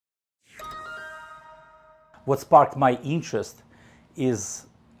What sparked my interest is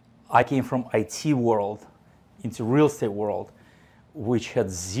I came from IT world into real estate world, which had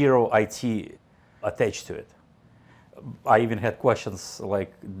zero IT attached to it. I even had questions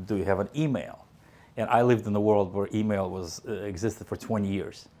like, do you have an email? And I lived in a world where email was existed for 20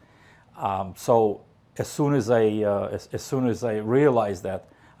 years. So as soon as I realized that,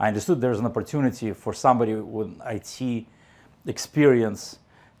 I understood there's an opportunity for somebody with IT experience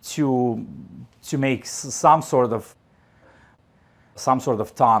to make some sort of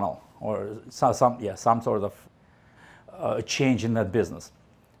tunnel or some sort of change in that business.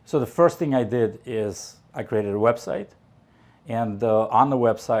 So the first thing I did is I created a website, and on the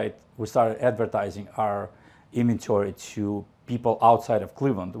website we started advertising our inventory to people outside of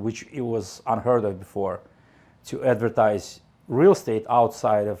Cleveland, which it was unheard of before, to advertise real estate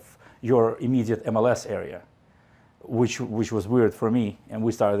outside of your immediate MLS area, which was weird for me. And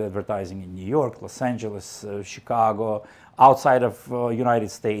we started advertising in New York, Los Angeles, Chicago, outside of United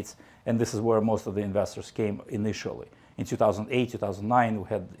States, and this is where most of the investors came initially. In 2008, 2009, we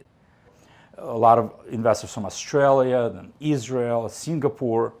had a lot of investors from Australia, then Israel,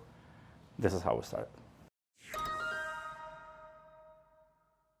 Singapore. This is how we started.